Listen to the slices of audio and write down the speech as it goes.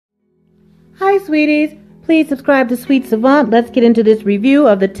Hi sweeties, please subscribe to Sweet Savant. Let's get into this review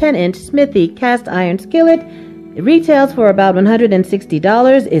of the 10-inch Smithey Cast Iron Skillet. It retails for about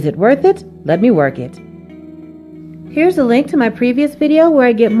 $160. Is it worth it? Let me work it. Here's a link to my previous video where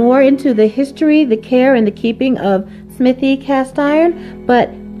I get more into the history, the care, and the keeping of Smithey Cast Iron.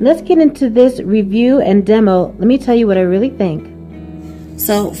 But let's get into this review and demo. Let me tell you what I really think.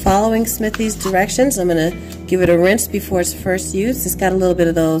 So, following Smithey's directions, I'm going to give it a rinse before it's first used. It's got a little bit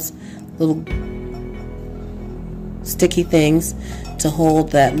of those little sticky things to hold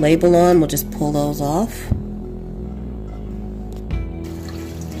that label on. We'll just pull those off.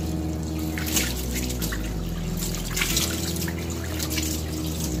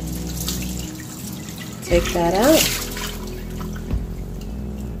 Take that out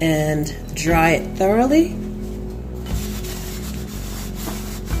and dry it thoroughly.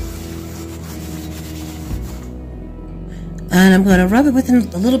 And I'm going to rub it with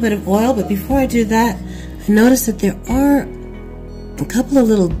a little bit of oil, but before I do that, I noticed that there are a couple of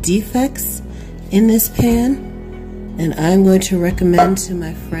little defects in this pan, and I'm going to recommend to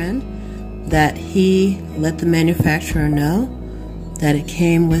my friend that he let the manufacturer know that it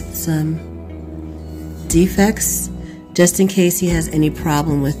came with some defects, just in case he has any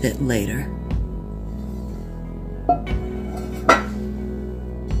problem with it later.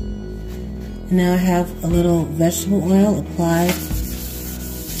 Now I have a little vegetable oil applied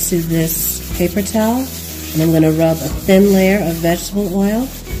to this paper towel, and I'm going to rub a thin layer of vegetable oil.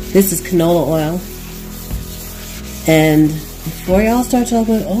 This is canola oil. And before y'all start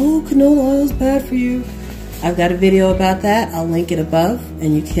talking, oh, canola oil is bad for you, I've got a video about that. I'll link it above,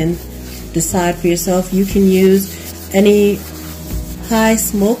 and you can decide for yourself. You can use any high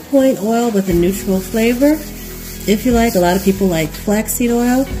smoke point oil with a neutral flavor if you like. A lot of people like flaxseed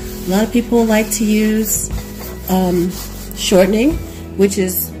oil. A lot of people like to use shortening, which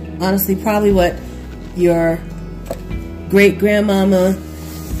is honestly probably what your great-grandmama,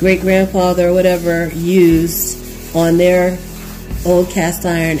 great-grandfather, or whatever used on their old cast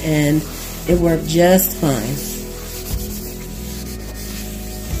iron, and it worked just fine.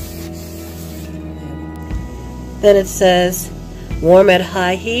 Then it says, warm at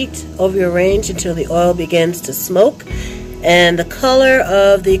high heat over your range until the oil begins to smoke and the color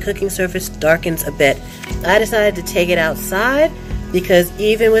of the cooking surface darkens a bit. I decided to take it outside because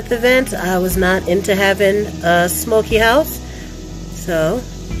even with the vent, I was not into having a smoky house. So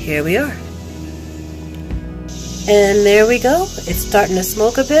here we are. And there we go. It's starting to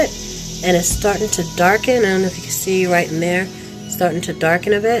smoke a bit, and it's starting to darken. I don't know if you can see right in there. It's starting to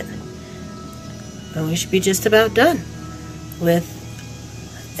darken a bit. And we should be just about done with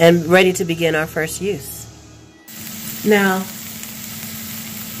and ready to begin our first use. Now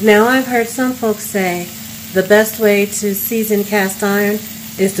I've heard some folks say the best way to season cast iron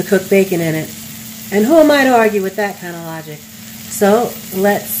is to cook bacon in it. And who am I to argue with that kind of logic? So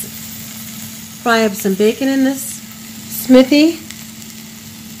let's fry up some bacon in this Smithey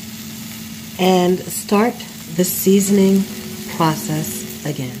and start the seasoning process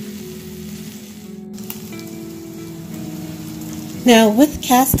again. Now with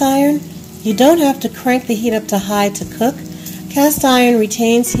cast iron, you don't have to crank the heat up to high to cook. Cast iron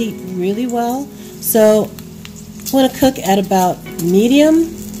retains heat really well, so you want to cook at about medium,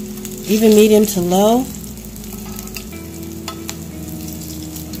 even medium to low.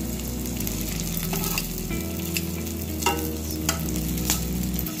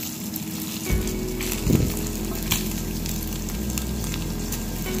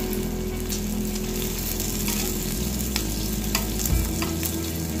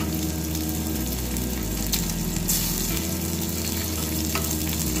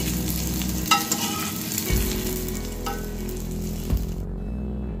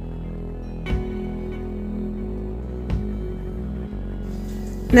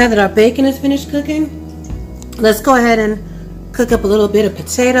 Now that our bacon is finished cooking, let's go ahead and cook up a little bit of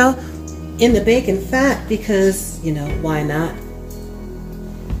potato in the bacon fat because, you know, why not?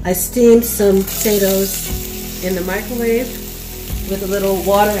 I steamed some potatoes in the microwave with a little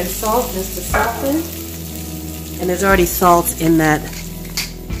water and salt just to soften. And there's already salt in that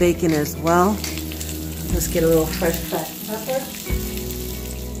bacon as well. Let's get a little fresh cracked pepper.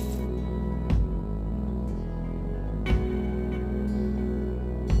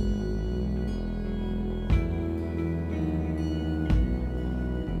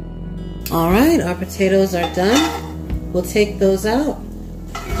 Alright, our potatoes are done. We'll take those out,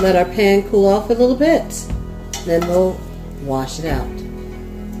 let our pan cool off a little bit, then we'll wash it out.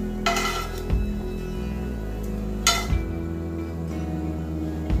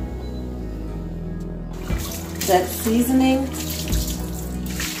 That seasoning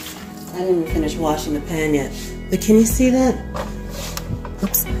I didn't finish washing the pan yet. But can you see that?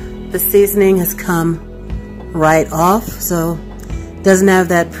 Oops. The seasoning has come right off, so it doesn't have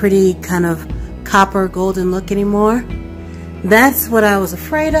that pretty kind of copper golden look anymore. That's what I was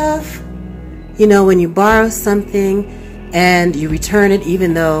afraid of. You know, when you borrow something and you return it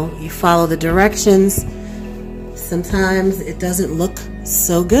even though you follow the directions, sometimes it doesn't look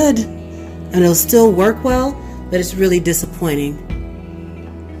so good. And it'll still work well, but it's really disappointing.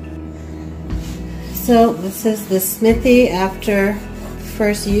 So this is the Smithey after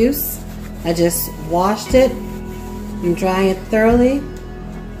first use. I just washed it and drying it thoroughly.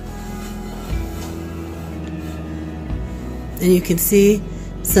 And you can see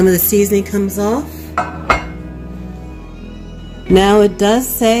some of the seasoning comes off. Now it does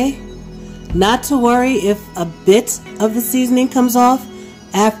say not to worry if a bit of the seasoning comes off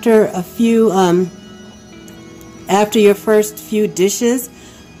after a few, after your first few dishes.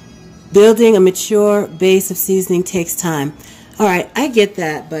 Building a mature base of seasoning takes time. All right, I get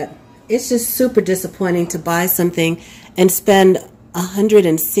that, but it's just super disappointing to buy something and spend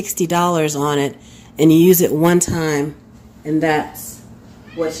 $160 on it and you use it one time and that's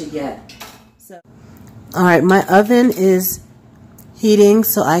what you get. So, all right, my oven is heating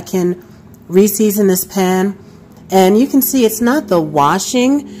so I can re-season this pan. And you can see it's not the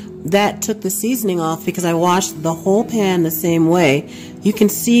washing that took the seasoning off because I washed the whole pan the same way. You can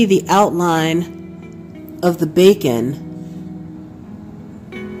see the outline of the bacon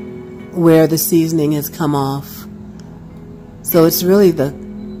where the seasoning has come off. So it's really the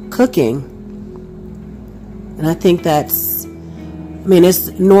cooking. And I think that's, I mean, it's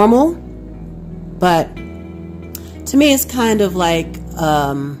normal, but to me it's kind of like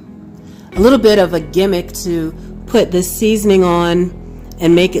a little bit of a gimmick to put the seasoning on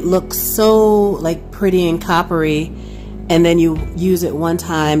and make it look so like pretty and coppery, and then you use it one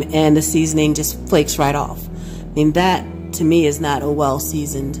time and the seasoning just flakes right off. I mean, that to me is not a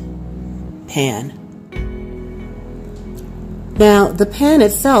well-seasoned pan. Now the pan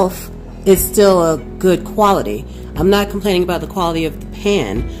itself is still a good quality. I'm not complaining about the quality of the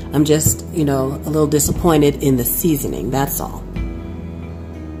pan. I'm just, you know, a little disappointed in the seasoning, that's all.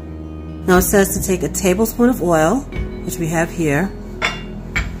 Now it says to take a tablespoon of oil, which we have here,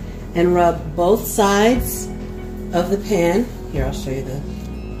 and rub both sides of the pan. Here, I'll show you the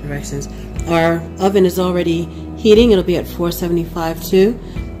directions. Our oven is already heating. It'll be at 475 too.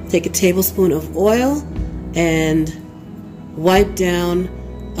 Take a tablespoon of oil and wipe down,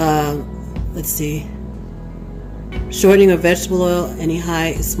 let's see, shortening of vegetable oil, any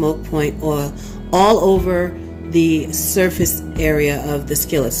high smoke point oil, all over the surface area of the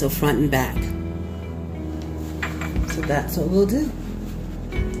skillet, so front and back. So that's what we'll do.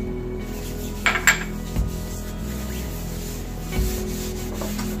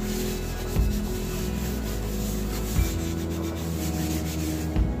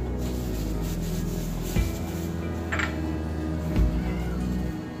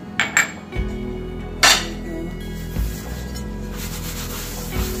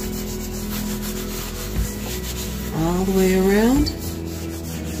 All the way around,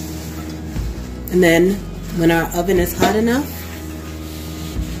 and then when our oven is hot enough,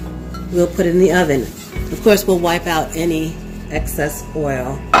 we'll put it in the oven. Of course, we'll wipe out any excess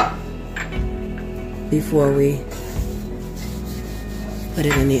oil before we put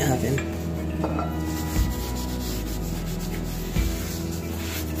it in the oven.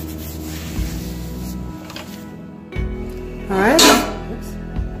 All right,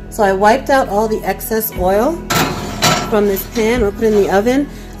 so I wiped out all the excess oil from this pan. We'll put it in the oven.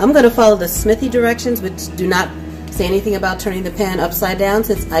 I'm going to follow the Smithey directions, which do not say anything about turning the pan upside down,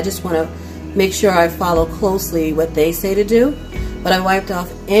 since I just want to make sure I follow closely what they say to do. But I wiped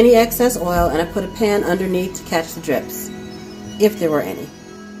off any excess oil and I put a pan underneath to catch the drips, if there were any.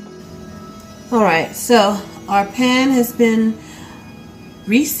 Alright, so our pan has been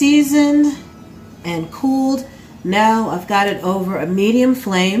re-seasoned and cooled. Now I've got it over a medium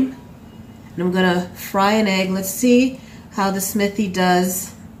flame. And I'm going to fry an egg. Let's see how the Smithey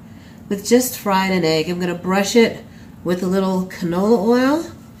does with just frying an egg. I'm going to brush it with a little canola oil.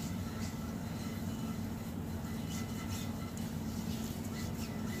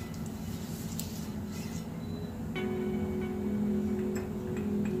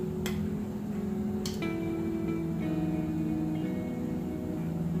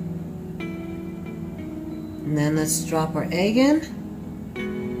 And then let's drop our egg in.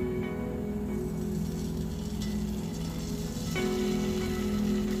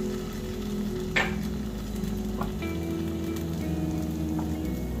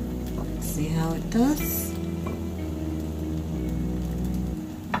 See how it does.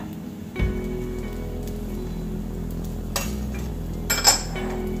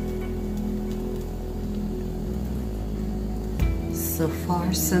 So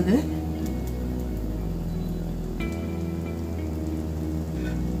far, so good.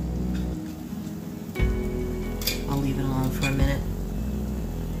 I'll leave it alone for a minute.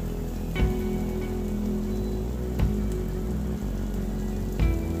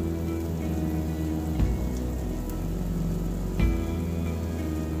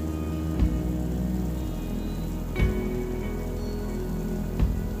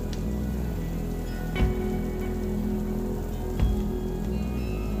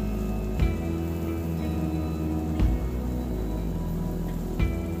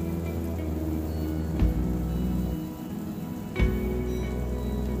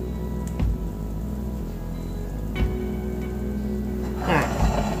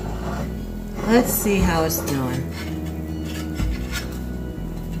 Let's see how it's doing.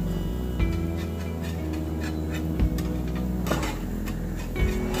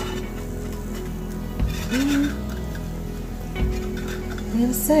 I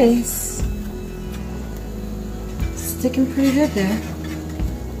gotta say, it's sticking pretty good there.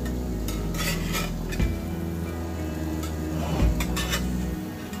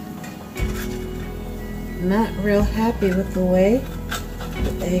 Not real happy with the way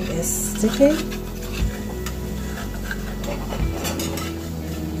the egg is sticking.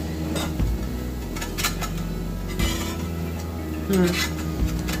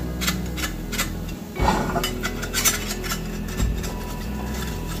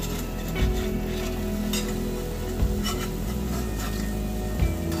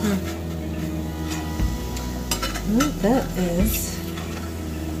 Well, that is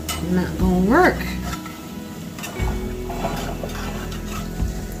not gonna work.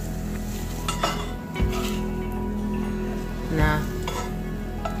 Nah.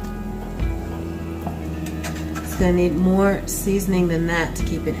 It's gonna need more seasoning than that to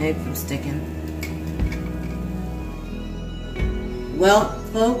keep an egg from sticking. Well,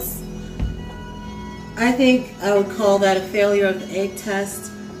 folks, I think I would call that a failure of the egg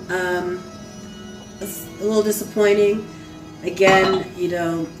test. It's a little disappointing. Again, you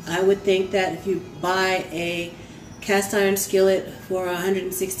know, I would think that if you buy a cast iron skillet for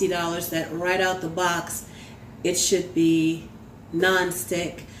 $160, that right out the box, it should be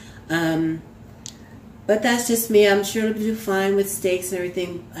non-stick. But that's just me. I'm sure it'll do fine with steaks and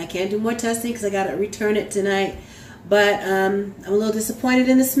everything. I can't do more testing because I got to return it tonight. But I'm a little disappointed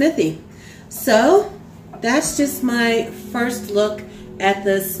in the Smithey. So that's just my first look at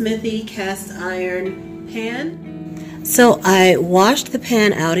the Smithey cast iron pan. So I washed the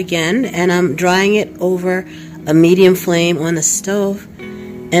pan out again, and I'm drying it over a medium flame on the stove.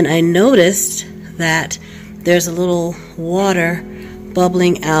 And I noticed that there's a little water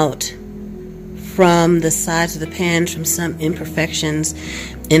bubbling out from the sides of the pan from some imperfections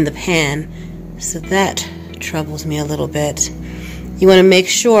in the pan. So that troubles me a little bit. You want to make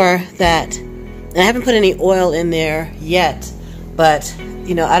sure that, and I haven't put any oil in there yet, but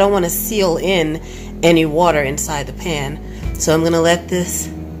you know, I don't want to seal in any water inside the pan. So I'm going to let this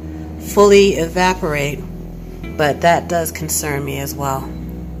fully evaporate, but that does concern me as well.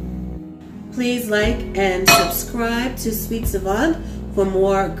 Please like and subscribe to Sweet Savant for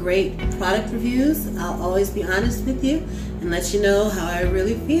more great product reviews. I'll always be honest with you and let you know how I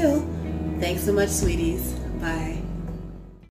really feel. Thanks so much, sweeties. Bye.